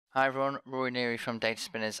Hi everyone, Rory Neary from Data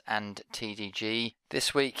Spinners and TDG.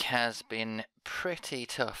 This week has been pretty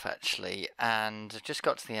tough actually, and I've just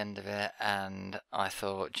got to the end of it and I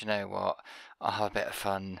thought, do you know what, I'll have a bit of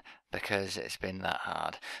fun because it's been that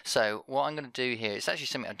hard. So what I'm going to do here, it's actually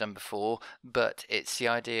something I've done before, but it's the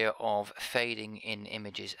idea of fading in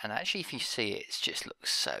images, and actually if you see it, it just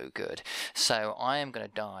looks so good. So I am going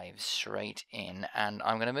to dive straight in and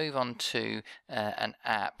I'm going to move on to an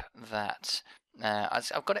app that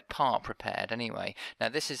I've got it part prepared anyway. Now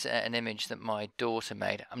this is an image that my daughter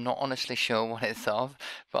made. I'm not honestly sure what it's of,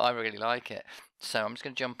 but I really like it. So I'm just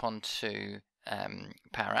going to jump onto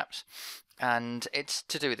PowerApps, and it's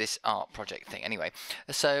to do with this art project thing anyway.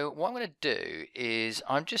 So what I'm going to do is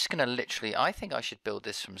I'm just going to literally, I think I should build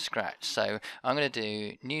this from scratch. So I'm going to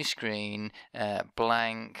do new screen,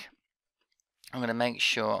 blank. I'm going to make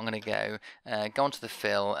sure I'm going to go onto the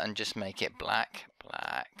fill and just make it black.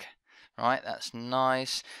 Right, that's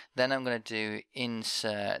nice. Then I'm going to do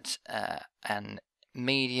insert and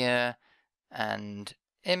media and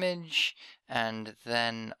image, and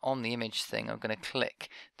then on the image thing I'm going to click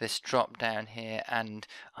this drop down here, and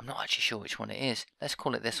I'm not actually sure which one it is. Let's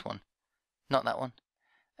call it this one, not that one,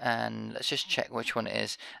 and let's just check which one it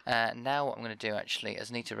is. Now what I'm going to do actually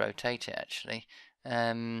is I need to rotate it actually.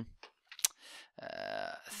 I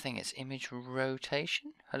think it's image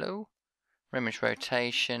rotation. Hello, image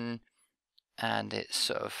rotation. And it's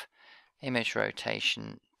sort of image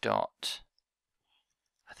rotation dot,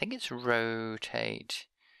 I think it's rotate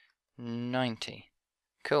 90.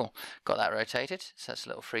 Cool, got that rotated, so that's a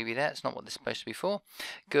little freebie there. It's not what this is supposed to be for.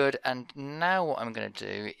 Good, and now what I'm going to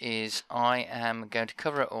do is I am going to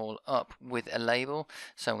cover it all up with a label.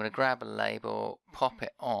 So I'm going to grab a label, pop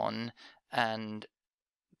it on, and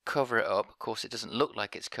cover it up. Of course it doesn't look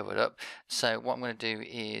like it's covered up, so what I'm going to do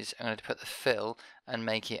is I'm going to put the fill and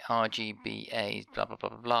make it RGBA blah blah blah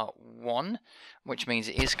blah blah 1, which means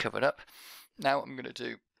it is covered up. Now what I'm going to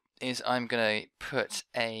do is I'm going to put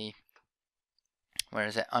a, where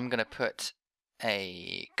is it, I'm going to put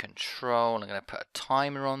a control, I'm going to put a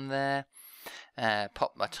timer on there,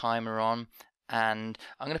 pop my timer on, and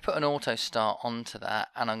I'm going to put an auto start onto that,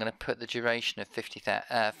 and I'm going to put the duration of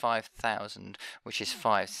 5,000, which is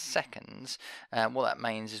 5 seconds. What that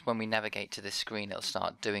means is when we navigate to this screen, it'll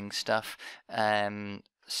start doing stuff.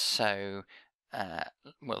 So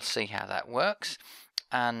we'll see how that works.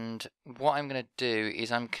 And what I'm going to do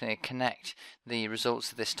is I'm going to connect the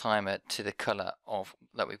results of this timer to the color of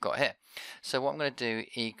that we've got here. So what I'm going to do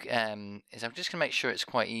is I'm just going to make sure it's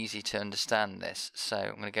quite easy to understand this. So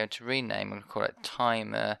I'm going to go to rename. I'm going to call it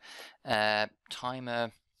timer,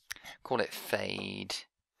 call it fade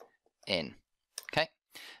in. Okay.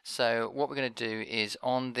 So what we're going to do is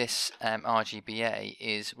on this RGBA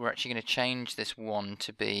is we're actually going to change this one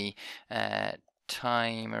to be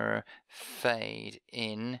timer fade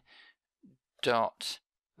in dot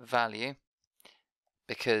value,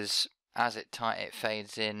 because as it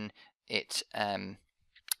fades in, it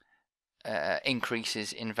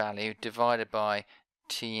increases in value, divided by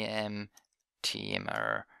timer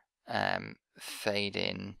fade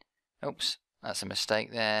in, oops, that's a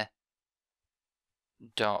mistake there,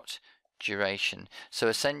 dot duration. So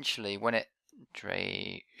essentially when it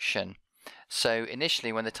duration, so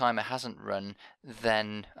initially when the timer hasn't run,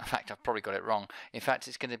 then, in fact I've probably got it wrong, in fact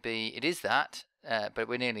it's going to be, it is that, but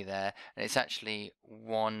we're nearly there, and it's actually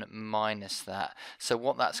 1 minus that. So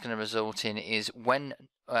what that's going to result in is when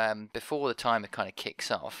before the timer kind of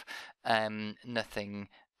kicks off, nothing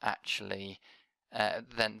actually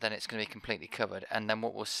then it's going to be completely covered. And then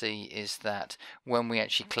what we'll see is that when we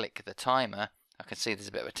actually click the timer, I can see there's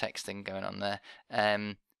a bit of a text thing going on there,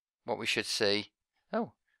 what we should see,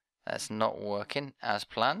 oh, that's not working as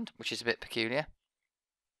planned, which is a bit peculiar.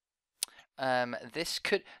 This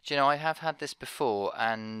could, do you know, I have had this before,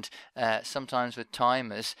 and sometimes with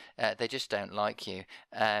timers they just don't like you,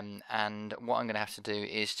 and what I'm going to have to do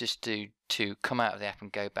is just to come out of the app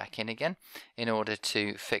and go back in again in order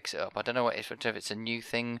to fix it up. I don't know if it's a new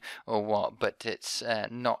thing or what, but it's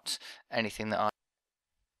not anything that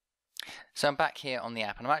So I'm back here on the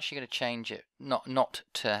app, and I'm actually going to change it not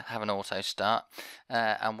to have an auto start,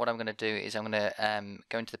 and what I'm going to do is I'm going to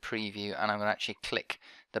go into the preview, and I'm going to actually click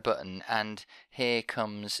the button, and here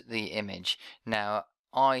comes the image. Now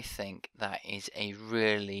I think that is a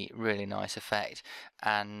really nice effect,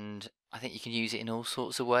 and I think you can use it in all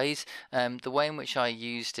sorts of ways. The way in which I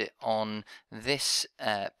used it on this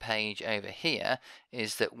page over here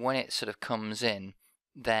is that when it sort of comes in,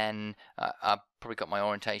 then I've probably got my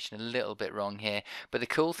orientation a little bit wrong here, but the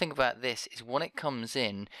cool thing about this is when it comes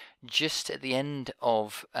in just at the end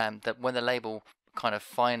of when the label kind of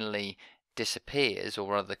finally disappears,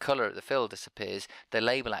 or rather the color of the fill disappears, the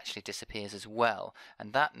label actually disappears as well,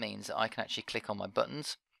 and that means that I can actually click on my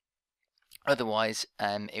buttons. Otherwise,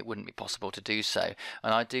 it wouldn't be possible to do so,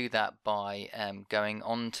 and I do that by going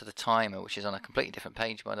on to the timer, which is on a completely different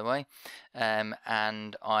page, by the way,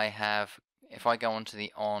 and I have, if I go on to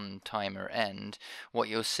the on timer end, what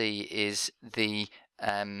you'll see is the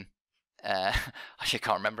actually, I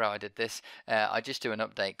can't remember how I did this. I just do an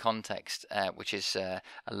update context, which is a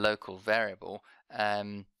local variable,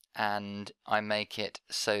 and I make it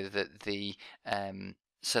so that the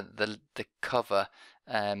cover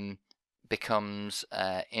becomes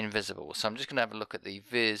invisible. So I'm just going to have a look at the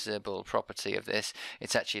visible property of this.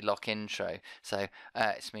 It's actually lock intro, so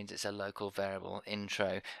it means it's a local variable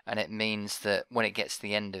intro, and it means that when it gets to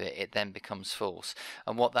the end of it, it then becomes false.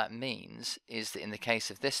 And what that means is that in the case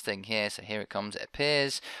of this thing here, so here it comes, it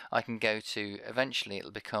appears, I can go to, eventually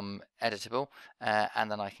it'll become editable, and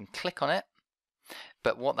then I can click on it.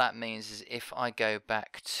 But what that means is if I go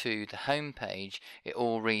back to the home page, it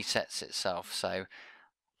all resets itself. So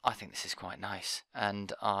I think this is quite nice,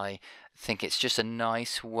 and I think it's just a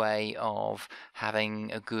nice way of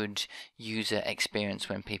having a good user experience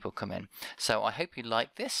when people come in. So I hope you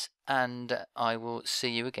like this, and I will see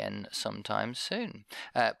you again sometime soon.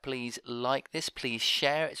 Please like this, please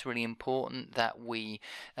share. It's really important that we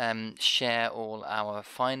share all our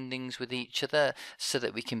findings with each other so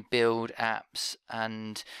that we can build apps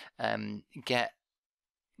and get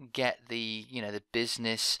the the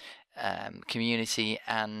business community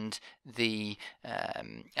and the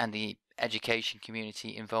education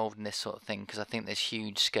community involved in this sort of thing, because I think there's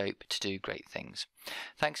huge scope to do great things.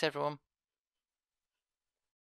 Thanks everyone.